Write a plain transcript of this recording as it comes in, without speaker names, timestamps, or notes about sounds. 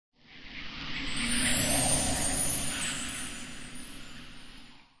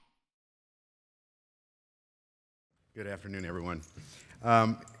Good afternoon, everyone.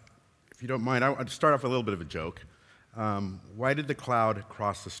 If you don't mind, I'll start off with a little bit of a joke. Why did the cloud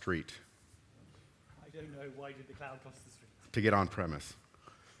cross the street? I don't know. Why did the cloud cross the street? To get on premise.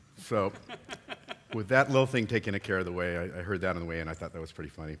 So, with that little thing taking care of the way, I heard that on the way, and I thought that was pretty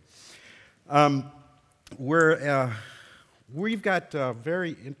funny. We've got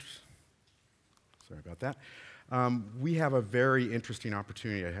sorry about that. We have a very interesting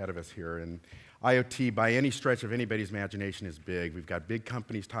opportunity ahead of us here, and IoT, by any stretch of anybody's imagination, is big. We've got big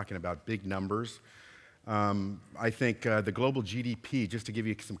companies talking about big numbers. I think the global GDP, just to give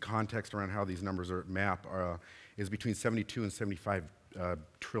you some context around how these numbers are mapped, is between 72 and 75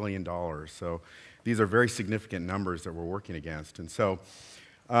 trillion dollars. So these are very significant numbers that we're working against, and so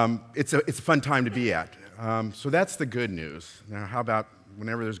it's a fun time to be at. So that's the good news. Now, how about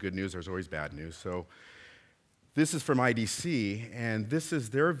whenever there's good news, there's always bad news. So this is from IDC, and this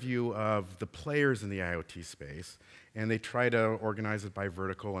is their view of the players in the IoT space, and they try to organize it by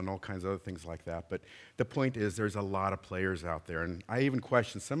vertical and all kinds of other things like that. But the point is there's a lot of players out there, and I even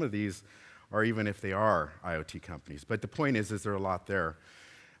question some of these are even if they are IoT companies. But the point is there are a lot there.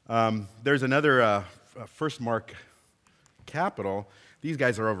 There's another First Mark Capital. These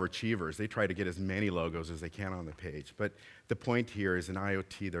guys are overachievers. They try to get as many logos as they can on the page. But the point here is in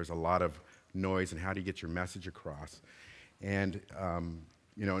IoT, there's a lot of noise and how do you get your message across. And,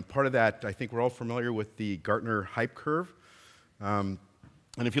 and part of that, I think we're all familiar with the Gartner hype curve. And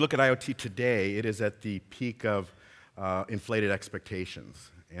if you look at IoT today, it is at the peak of inflated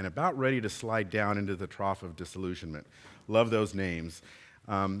expectations and about ready to slide down into the trough of disillusionment. Love those names.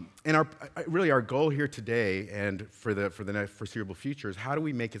 And really our goal here today and for the next foreseeable future is how do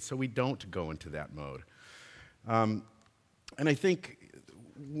we make it so we don't go into that mode? And I think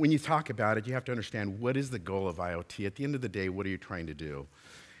when you talk about it, you have to understand what is the goal of IoT. At the end of the day, what are you trying to do?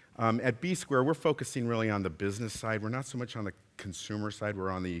 At BSQUARE, we're focusing really on the business side. We're not so much on the consumer side.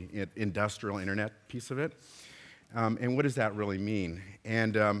 We're on the industrial internet piece of it. And what does that really mean?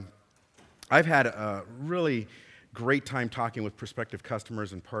 And I've had a really great time talking with prospective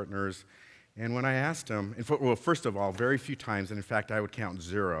customers and partners. And when I asked them, well, first of all, very few times, and in fact, I would count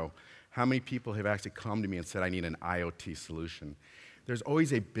 0, how many people have actually come to me and said, I need an IoT solution? There's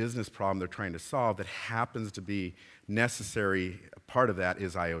always a business problem they're trying to solve that happens to be necessary. Part of that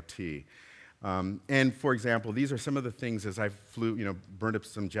is IoT. And for example, these are some of the things as I burned up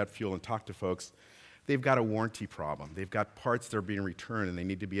some jet fuel and talked to folks. They've got a warranty problem. They've got parts that are being returned, and they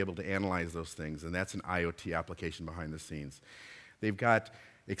need to be able to analyze those things, and that's an IoT application behind the scenes. They've got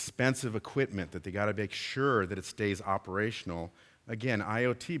expensive equipment that they got to make sure that it stays operational. Again,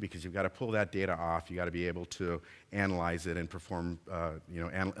 IoT, because you've got to pull that data off, you've got to be able to analyze it and perform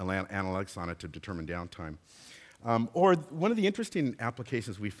analytics on it to determine downtime. Or one of the interesting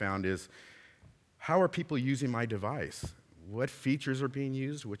applications we found is, how are people using my device? What features are being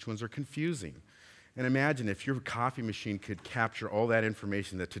used? Which ones are confusing? And imagine if your coffee machine could capture all that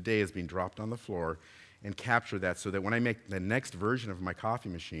information that today is being dropped on the floor and capture that so that when I make the next version of my coffee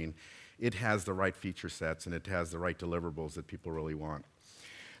machine, it has the right feature sets and it has the right deliverables that people really want.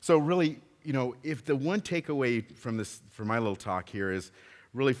 So really, if the one takeaway from my little talk here is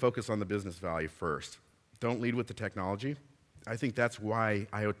really focus on the business value first. Don't lead with the technology. I think that's why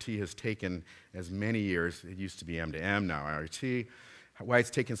IoT has taken as many years. It used to be M2M, now IoT. Why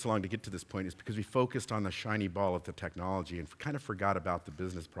it's taken so long to get to this point is because we focused on the shiny ball of the technology and kind of forgot about the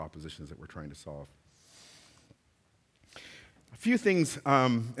business propositions that we're trying to solve. A few things,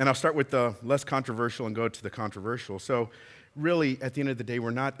 and I'll start with the less controversial and go to the controversial. So really, at the end of the day,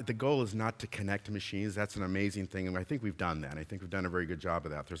 the goal is not to connect to machines. That's an amazing thing, and I think we've done that. I think we've done a very good job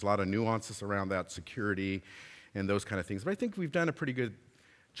of that. There's a lot of nuances around that, security and those kind of things, but I think we've done a pretty good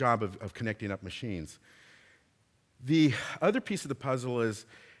job of connecting up machines. The other piece of the puzzle is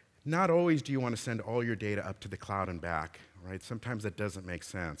not always do you want to send all your data up to the cloud and back, right? Sometimes that doesn't make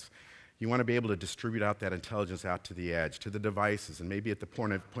sense. You want to be able to distribute out that intelligence out to the edge, to the devices, and maybe at the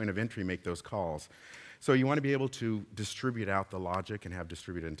point of entry make those calls. So you want to be able to distribute out the logic and have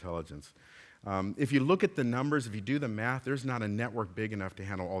distributed intelligence. If you look at the numbers, if you do the math, there's not a network big enough to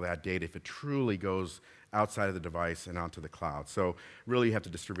handle all that data if it truly goes outside of the device and onto the cloud. So really you have to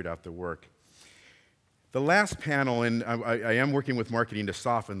distribute out the work. The last panel, and I am working with marketing to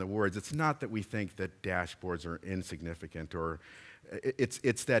soften the words, it's not that we think that dashboards are insignificant, or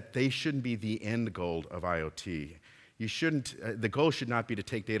it's that they shouldn't be the end goal of IoT. The goal should not be to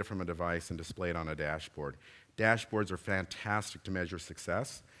take data from a device and display it on a dashboard. Dashboards are fantastic to measure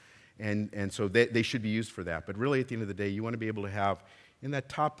success, and so they should be used for that. But really, at the end of the day, you want to be able to have, in that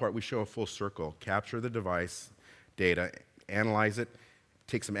top part, we show a full circle, capture the device data, analyze it,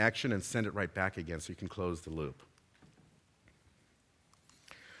 take some action and send it right back again so you can close the loop.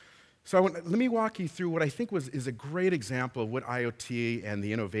 So let me walk you through what I think is a great example of what IoT and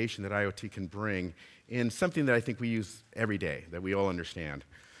the innovation that IoT can bring in something that I think we use every day, that we all understand.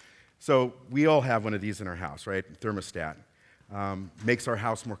 So we all have one of these in our house, right? Thermostat. Makes our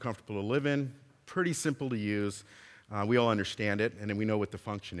house more comfortable to live in, pretty simple to use. We all understand it, and then we know what the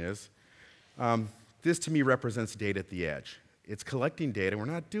function is. This, to me, represents data at the edge. It's collecting data. We're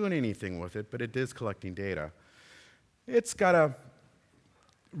not doing anything with it, but it is collecting data. It's got a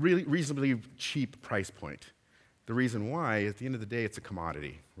really reasonably cheap price point. The reason why, at the end of the day, it's a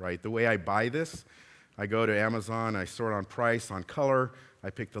commodity, right? The way I buy this, I go to Amazon, I sort on price, on color, I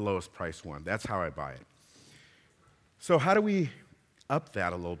pick the lowest price one. That's how I buy it. So how do we up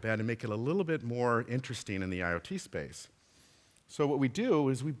that a little bit and make it a little bit more interesting in the IoT space? So what we do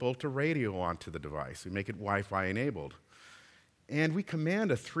is we bolt a radio onto the device. We make it Wi-Fi enabled. And we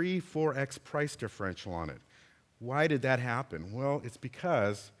command a 3-4x price differential on it. Why did that happen? Well, it's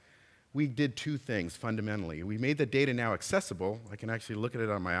because we did two things fundamentally. We made the data now accessible. I can actually look at it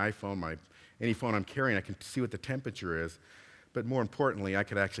on my iPhone, any phone I'm carrying, I can see what the temperature is. But more importantly, I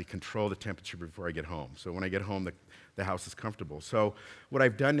could actually control the temperature before I get home. So when I get home, the house is comfortable. So what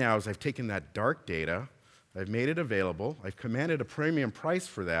I've done now is I've taken that dark data, I've made it available, I've commanded a premium price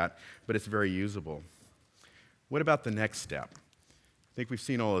for that, but it's very usable. What about the next step? I think we've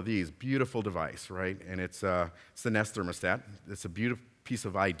seen all of these. Beautiful device, right? And it's the Nest thermostat. It's a beautiful piece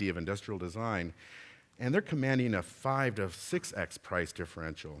of idea of industrial design. And they're commanding a 5 to 6x price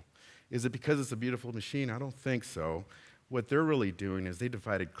differential. Is it because it's a beautiful machine? I don't think so. What they're really doing is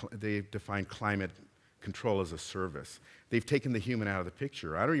they've defined climate control as a service. They've taken the human out of the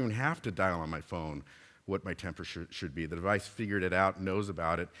picture. I don't even have to dial on my phone what my temperature should be. The device figured it out, knows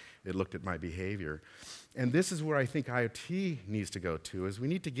about it. It looked at my behavior. And this is where I think IoT needs to go to, is we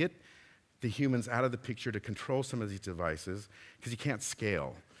need to get the humans out of the picture to control some of these devices, because you can't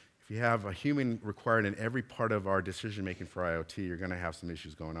scale. If you have a human required in every part of our decision-making for IoT, you're going to have some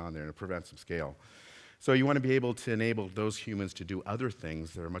issues going on there, and it prevents some scale. So you want to be able to enable those humans to do other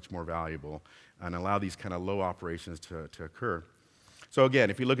things that are much more valuable and allow these kind of low operations to occur. So again,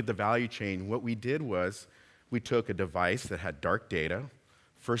 if you look at the value chain, what we did was we took a device that had dark data.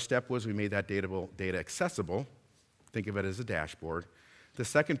 First step was we made that data accessible. Think of it as a dashboard. The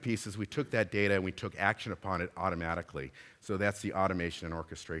second piece is we took that data and we took action upon it automatically. So that's the automation and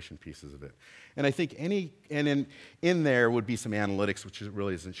orchestration pieces of it. And I think in there would be some analytics, which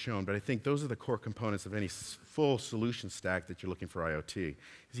really isn't shown, but I think those are the core components of any full solution stack that you're looking for IoT,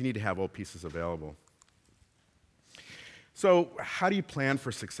 is you need to have all pieces available. So how do you plan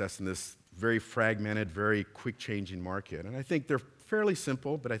for success in this very fragmented, very quick-changing market? And I think they're fairly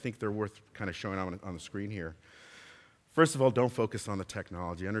simple, but I think they're worth kind of showing on the screen here. First of all, don't focus on the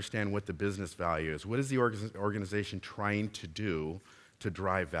technology. Understand what the business value is. What is the organization trying to do to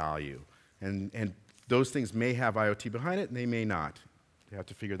drive value? And those things may have IoT behind it, and they may not. You have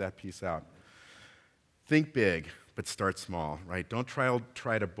to figure that piece out. Think big, but start small, right? Don't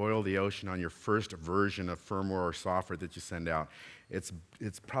try to boil the ocean on your first version of firmware or software that you send out. It's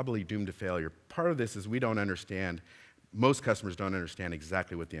probably doomed to failure. Part of this is we don't understand. Most customers don't understand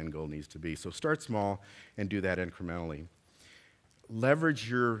exactly what the end goal needs to be. So start small and do that incrementally. Leverage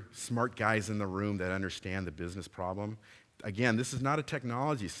your smart guys in the room that understand the business problem. Again, this is not a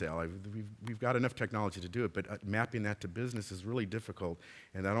technology sale. We've got enough technology to do it, but mapping that to business is really difficult,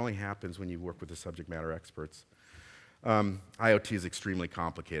 and that only happens when you work with the subject matter experts. IoT is extremely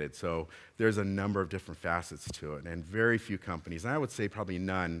complicated, so there's a number of different facets to it, and very few companies, and I would say probably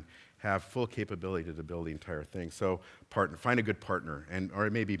none, have full capability to build the entire thing. So find a good partner, or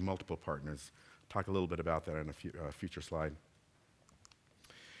maybe multiple partners. Talk a little bit about that on a future slide.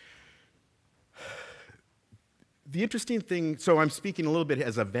 The interesting thing, so I'm speaking a little bit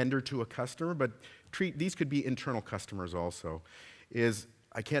as a vendor to a customer, but these could be internal customers also, is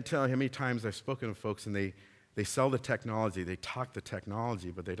I can't tell you how many times I've spoken to folks and they sell the technology, they talk the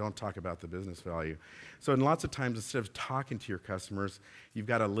technology, but they don't talk about the business value. So in lots of times, instead of talking to your customers, you've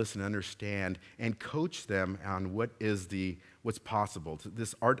got to listen, understand, and coach them on what's possible.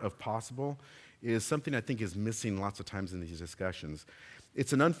 This art of possible is something I think is missing lots of times in these discussions.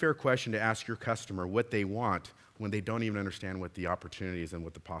 It's an unfair question to ask your customer what they want when they don't even understand what the opportunities and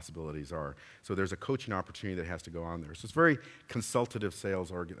what the possibilities are. So there's a coaching opportunity that has to go on there. So it's a very consultative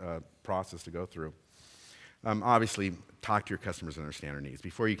sales process to go through. Obviously, talk to your customers and understand their needs.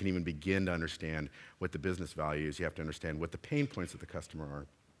 Before you can even begin to understand what the business value is, you have to understand what the pain points of the customer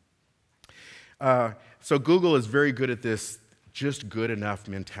are. So Google is very good at this just good enough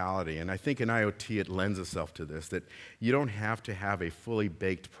mentality. And I think in IoT it lends itself to this, that you don't have to have a fully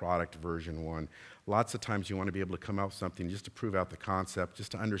baked product version 1. Lots of times you want to be able to come out with something just to prove out the concept,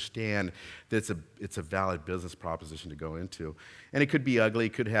 just to understand that it's a valid business proposition to go into. And it could be ugly,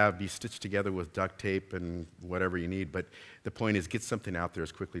 it could be stitched together with duct tape and whatever you need, but the point is get something out there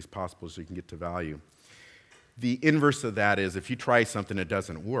as quickly as possible so you can get to value. The inverse of that is if you try something that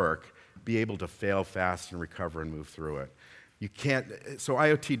doesn't work, be able to fail fast and recover and move through it. You can't, so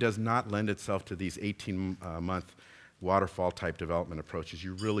IoT does not lend itself to these 18-month waterfall type development approaches.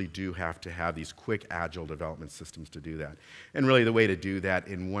 You really do have to have these quick, agile development systems to do that. And really the way to do that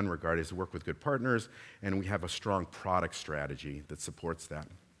in one regard is to work with good partners, and we have a strong product strategy that supports that.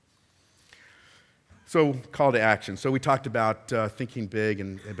 So call to action. So we talked about thinking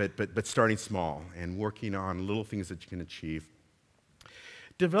big, but starting small and working on little things that you can achieve.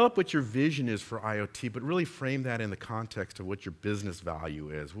 Develop what your vision is for IoT, but really frame that in the context of what your business value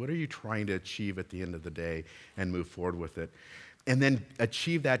is. What are you trying to achieve at the end of the day and move forward with it? And then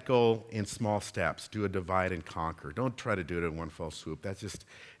achieve that goal in small steps. Do a divide and conquer. Don't try to do it in one fell swoop. That's just,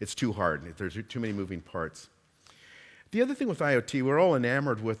 it's too hard. There's too many moving parts. The other thing with IoT, we're all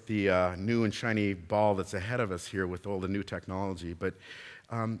enamored with the new and shiny ball that's ahead of us here with all the new technology, but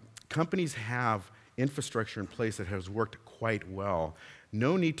companies have infrastructure in place that has worked quite well.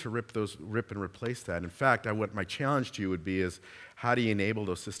 No need to rip and replace that. In fact, what my challenge to you would be is how do you enable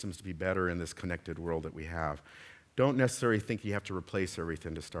those systems to be better in this connected world that we have? Don't necessarily think you have to replace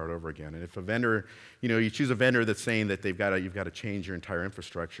everything to start over again. And if a vendor, you choose a vendor that's saying that you've got to change your entire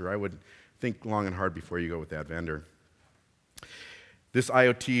infrastructure, I would think long and hard before you go with that vendor. This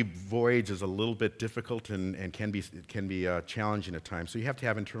IoT voyage is a little bit difficult and can be challenging at times. So you have to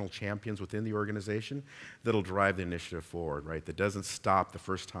have internal champions within the organization that'll drive the initiative forward, right? That doesn't stop the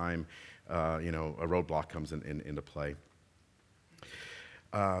first time a roadblock comes into play.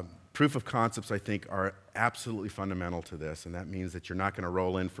 Proof of concepts, I think, are absolutely fundamental to this, and that means that you're not going to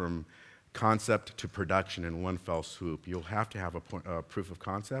roll in from concept to production in one fell swoop. You'll have to have a proof of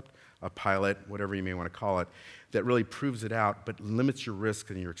concept, a pilot, whatever you may want to call it, that really proves it out, but limits your risk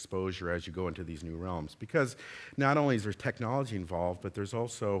and your exposure as you go into these new realms. Because not only is there technology involved, but there's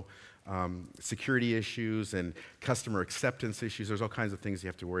also security issues and customer acceptance issues. There's all kinds of things you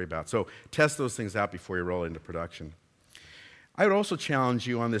have to worry about. So test those things out before you roll into production. I would also challenge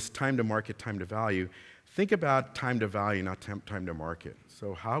you on this time to market, time to value. Think about time to value, not time to market.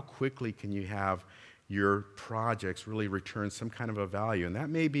 So how quickly can you have your projects really return some kind of a value? And that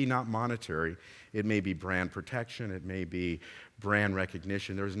may be not monetary. It may be brand protection. It may be brand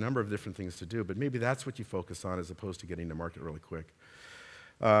recognition. There's a number of different things to do, but maybe that's what you focus on as opposed to getting to market really quick.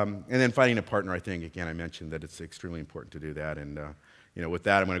 And then finding a partner, I think, again, I mentioned that it's extremely important to do that. And with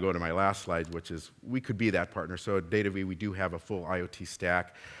that, I'm going to go to my last slide, which is we could be that partner. So at DataV, we do have a full IoT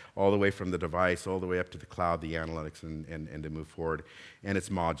stack, all the way from the device, all the way up to the cloud, the analytics, and to move forward. And it's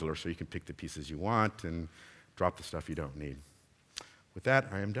modular, so you can pick the pieces you want and drop the stuff you don't need. With that,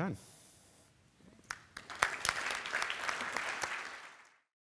 I am done.